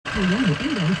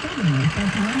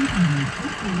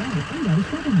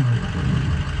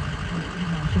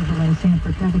Chevrolet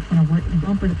Sanford traffic center working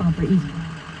bumper to bumper east.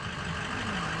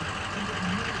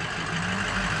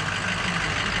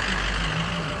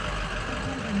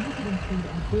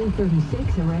 At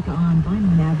 436, a wreck on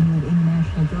Vineland Avenue at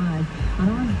International Drive. On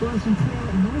Orange Blossom Trail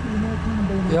in northern Americana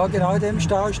Boulevard. Ja, genau in dem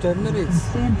Stau stehen wir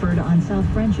jetzt. Sanford on South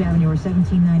French Avenue or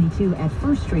 1792 at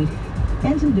 1st Street.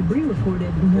 And some debris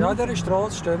reported. Ja, der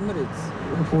Straße stehen wir jetzt.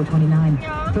 429.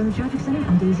 From the traffic center,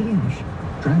 I'm Daisy Ash.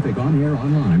 Traffic on air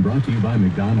online brought to you by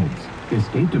McDonald's.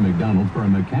 Escape to McDonald's for a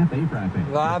McCafe frappe.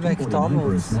 Wow,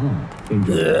 McDonald's.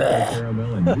 Enjoy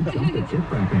caramel and new chocolate chip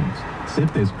frappes.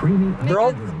 Sip this creamy.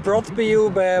 Brought to you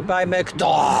by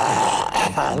McDonald's.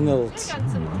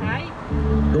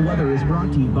 The weather is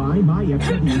brought to you by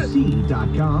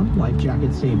myfwc.com. Life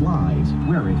jackets save lives.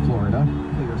 Wear it, Florida.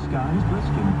 Clear skies, brisk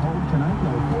and cold tonight.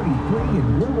 Low 43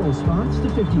 in rural spots to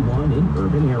 51 in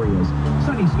urban areas.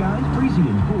 Sunny skies, breezy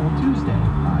and cool Tuesday.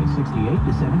 High 68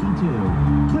 to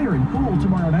 72. Clear and cool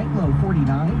tomorrow night. Low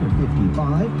 49 to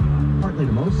 55. Partly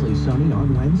to mostly sunny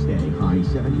on Wednesday. High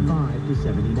 75 to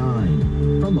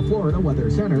 79. From the Florida Weather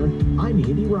Center, I'm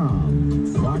Andy Rom.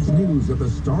 Fox News at the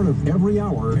start of every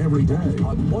hour, every day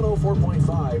on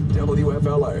 104.5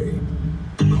 WFLA.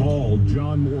 Call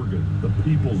John Morgan, the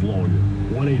people's lawyer.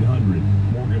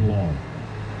 1-800-MORGAN-LAW.